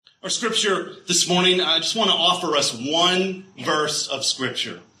Our scripture this morning, I just want to offer us one verse of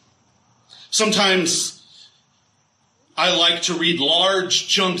scripture. Sometimes I like to read large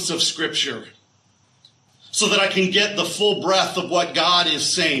chunks of scripture so that I can get the full breadth of what God is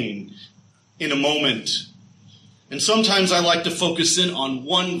saying in a moment. And sometimes I like to focus in on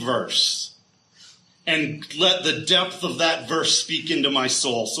one verse and let the depth of that verse speak into my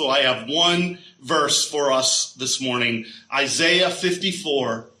soul. So I have one verse for us this morning, Isaiah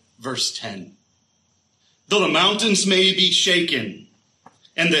 54, verse 10. Though the mountains may be shaken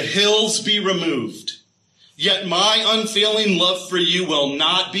and the hills be removed, yet my unfailing love for you will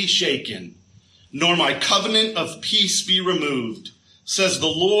not be shaken, nor my covenant of peace be removed, says the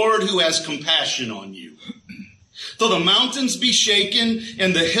Lord who has compassion on you. Though the mountains be shaken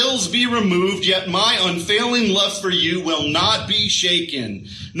and the hills be removed, yet my unfailing love for you will not be shaken,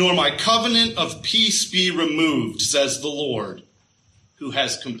 nor my covenant of peace be removed, says the Lord who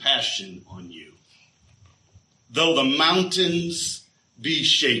has compassion on you. Though the mountains be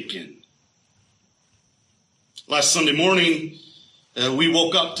shaken. Last Sunday morning, we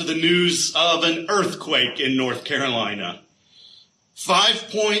woke up to the news of an earthquake in North Carolina.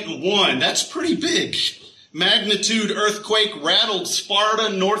 5.1, that's pretty big. Magnitude earthquake rattled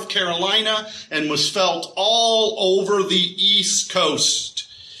Sparta, North Carolina, and was felt all over the East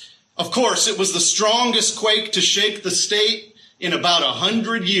Coast. Of course, it was the strongest quake to shake the state in about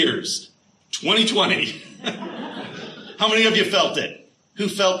 100 years. 2020. How many of you felt it? Who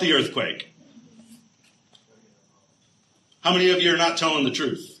felt the earthquake? How many of you are not telling the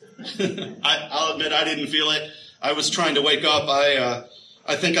truth? I'll admit I didn't feel it. I was trying to wake up.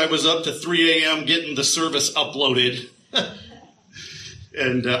 I think I was up to 3 a.m. getting the service uploaded.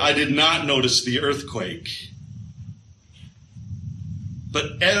 And I did not notice the earthquake.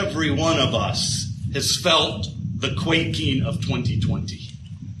 But every one of us has felt the quaking of 2020.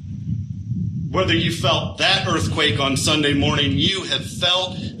 Whether you felt that earthquake on Sunday morning, you have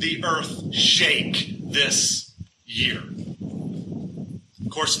felt the earth shake this year. Of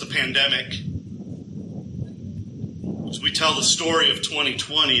course, the pandemic. As we tell the story of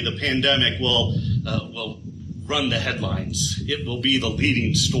 2020, the pandemic will run the headlines. It will be the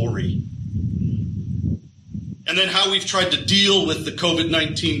leading story. And then how we've tried to deal with the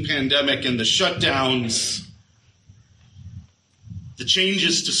COVID-19 pandemic and the shutdowns, the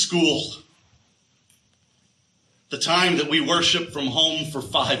changes to school, the time that we worship from home for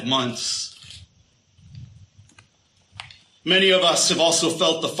 5 months. Many of us have also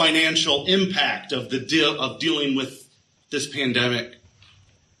felt the financial impact of dealing with this pandemic.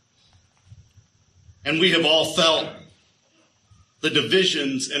 And we have all felt the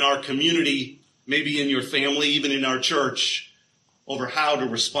divisions in our community, maybe in your family, even in our church, over how to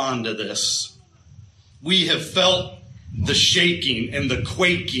respond to this. We have felt the shaking and the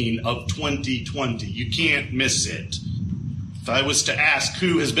quaking of 2020. You can't miss it. If I was to ask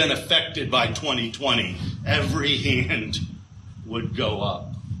who has been affected by 2020, every hand would go up.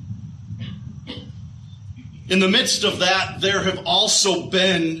 In the midst of that, there have also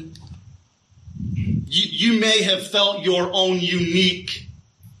been, you may have felt your own unique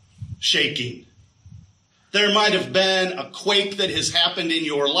shaking. There might have been a quake that has happened in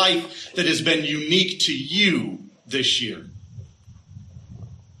your life that has been unique to you this year.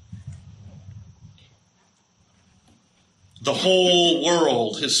 The whole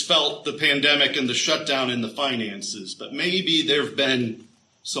world has felt the pandemic and the shutdown in the finances, but maybe there have been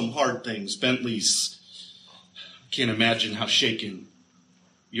some hard things. Bentley's, I can't imagine how shaken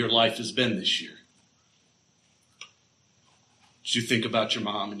your life has been this year. Did you think about your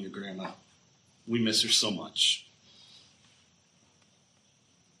mom and your grandma? We miss her so much.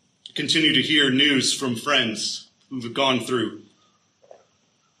 Continue to hear news from friends who've gone through.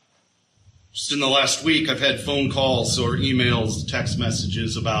 Just in the last week, I've had phone calls or emails, text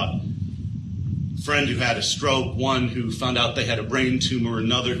messages about a friend who had a stroke, one who found out they had a brain tumor,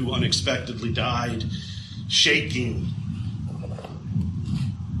 another who unexpectedly died, shaking.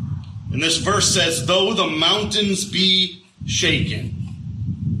 And this verse says, though the mountains be shaken,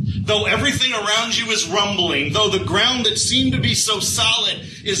 though everything around you is rumbling, though the ground that seemed to be so solid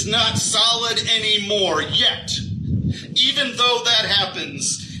is not solid anymore, yet, even though that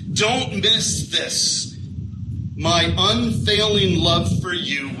happens, don't miss this. My unfailing love for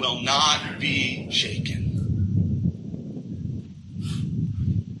you will not be shaken.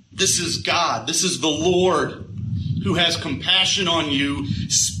 This is God. This is the Lord who has compassion on you,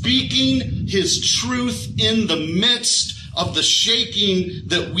 speaking his truth in the midst of the shaking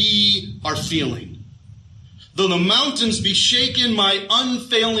that we are feeling. Though the mountains be shaken, my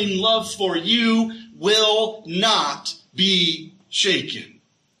unfailing love for you will not be shaken.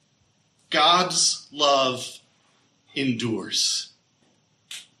 God's love endures.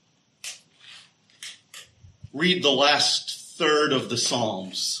 Read the last third of the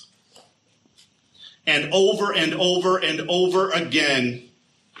Psalms. And over and over and over again,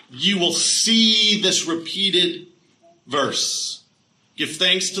 you will see this repeated verse. Give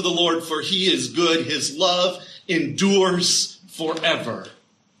thanks to the Lord, for he is good. His love endures forever.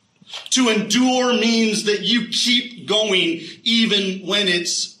 To endure means that you keep going even when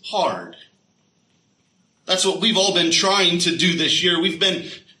it's hard. That's what we've all been trying to do this year. We've been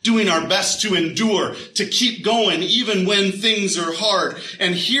doing our best to endure, to keep going even when things are hard.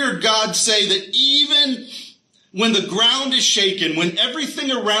 And hear God say that even when the ground is shaken, when everything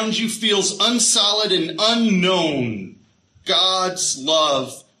around you feels unsolid and unknown, God's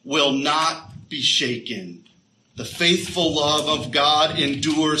love will not be shaken. The faithful love of God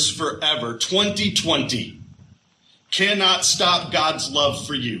endures forever. 2020 cannot stop God's love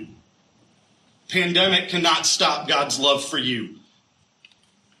for you. Pandemic cannot stop God's love for you.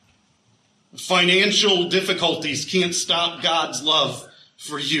 Financial difficulties can't stop God's love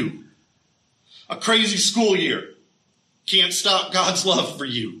for you. A crazy school year can't stop God's love for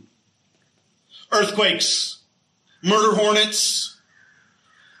you. Earthquakes, murder hornets.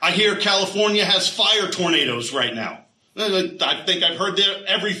 I hear California has fire tornadoes right now. I think I've heard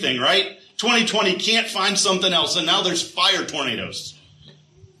everything, right? 2020 can't find something else, and now there's fire tornadoes.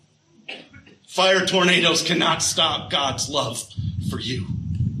 Fire tornadoes cannot stop God's love for you.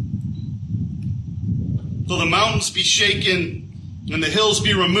 Though the mountains be shaken and the hills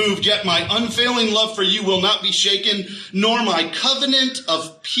be removed, yet my unfailing love for you will not be shaken, nor my covenant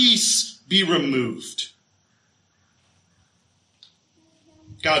of peace be removed.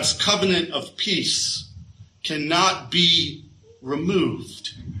 God's covenant of peace cannot be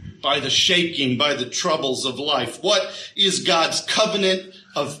removed by the shaking, by the troubles of life. What is God's covenant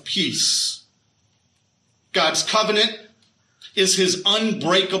of peace? God's covenant is his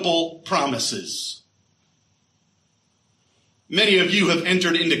unbreakable promises. Many of you have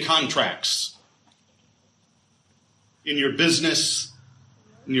entered into contracts in your business,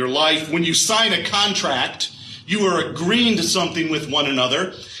 in your life. When you sign a contract, you are agreeing to something with one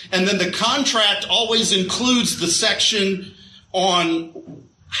another. And then the contract always includes the section on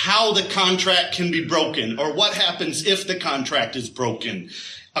how the contract can be broken or what happens if the contract is broken.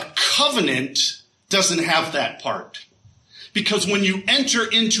 A covenant doesn't have that part. Because when you enter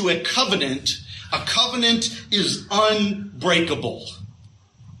into a covenant is unbreakable.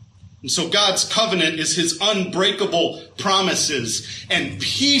 And so God's covenant is his unbreakable promises. And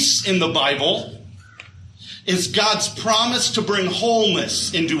peace in the Bible is God's promise to bring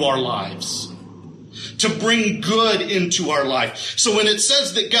wholeness into our lives, to bring good into our life. So when it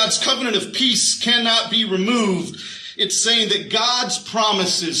says that God's covenant of peace cannot be removed, it's saying that God's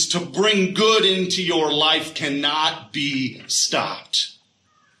promises to bring good into your life cannot be stopped.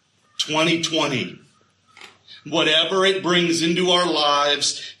 2020, whatever it brings into our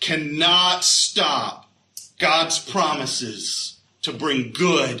lives, cannot stop God's promises to bring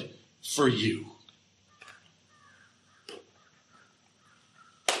good for you.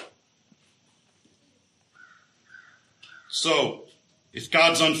 So, if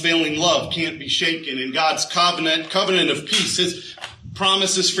God's unfailing love can't be shaken and God's covenant of peace, his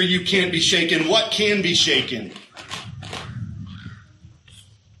promises for you can't be shaken, what can be shaken?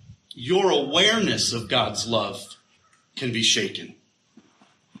 Your awareness of God's love can be shaken.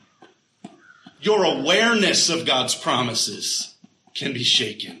 Your awareness of God's promises can be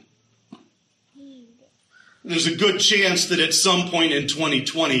shaken. There's a good chance that at some point in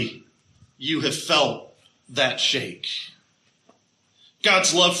 2020, you have felt that shake.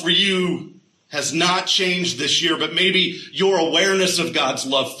 God's love for you has not changed this year, but maybe your awareness of God's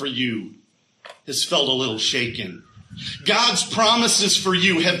love for you has felt a little shaken. God's promises for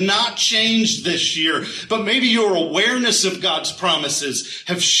you have not changed this year, but maybe your awareness of God's promises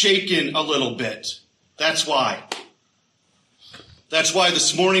have shaken a little bit. That's why. That's why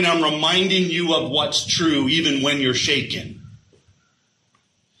this morning I'm reminding you of what's true even when you're shaken.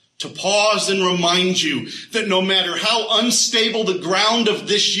 To pause and remind you that no matter how unstable the ground of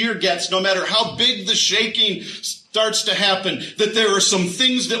this year gets, no matter how big the shaking starts to happen, that there are some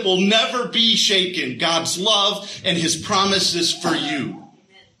things that will never be shaken. God's love and his promises for you.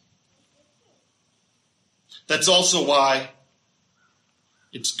 That's also why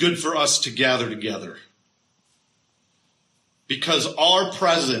it's good for us to gather together. Because our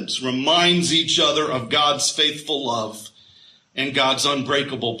presence reminds each other of God's faithful love and God's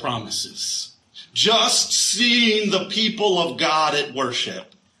unbreakable promises. Just seeing the people of God at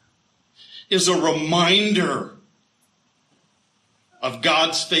worship is a reminder of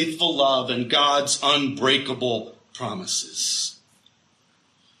God's faithful love and God's unbreakable promises.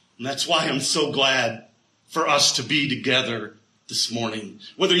 And that's why I'm so glad for us to be together this morning.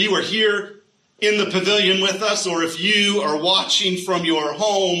 Whether you are here in the pavilion with us or if you are watching from your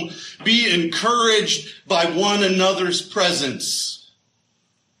home, be encouraged by one another's presence.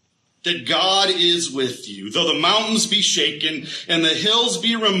 That God is with you. Though the mountains be shaken and the hills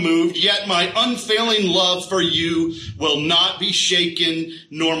be removed, yet my unfailing love for you will not be shaken,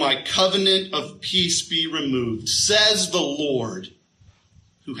 nor my covenant of peace be removed, says the Lord,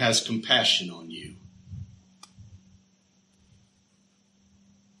 who has compassion on you.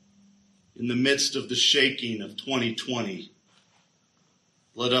 In the midst of the shaking of 2020,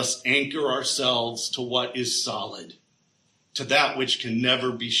 let us anchor ourselves to what is solid, to that which can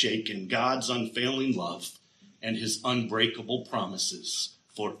never be shaken, God's unfailing love and his unbreakable promises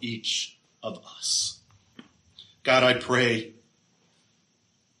for each of us. God, I pray,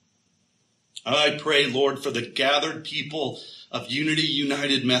 Lord, for the gathered people of Unity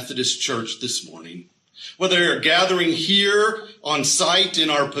United Methodist Church this morning. Whether they are gathering here on site in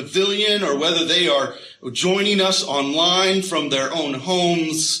our pavilion or whether they are joining us online from their own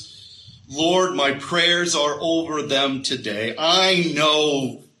homes, Lord, my prayers are over them today. I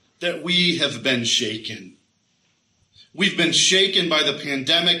know that we have been shaken. We've been shaken by the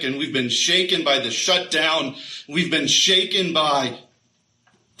pandemic and we've been shaken by the shutdown. We've been shaken by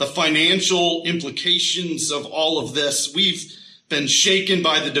the financial implications of all of this. We've been shaken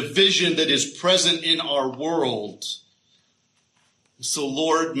by the division that is present in our world. So,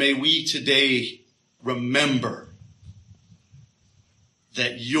 Lord, may we today remember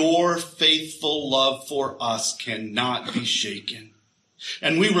that your faithful love for us cannot be shaken.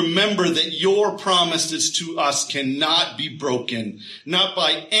 And we remember that your promises to us cannot be broken, not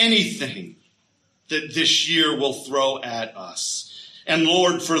by anything that this year will throw at us. And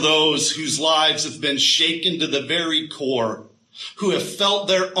Lord, for those whose lives have been shaken to the very core, who have felt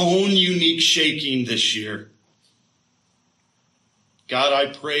their own unique shaking this year, God,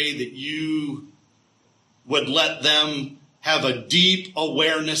 I pray that you would let them have a deep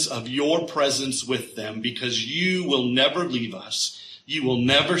awareness of your presence with them, because you will never leave us. You will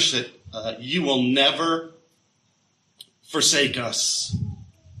never forsake us.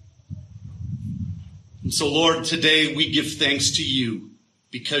 And so, Lord, today we give thanks to you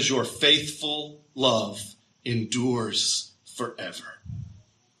because your faithful love endures forever.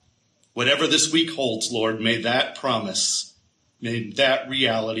 Whatever this week holds, Lord, may that promise, may that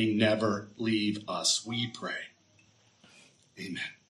reality never leave us. We pray. Amen.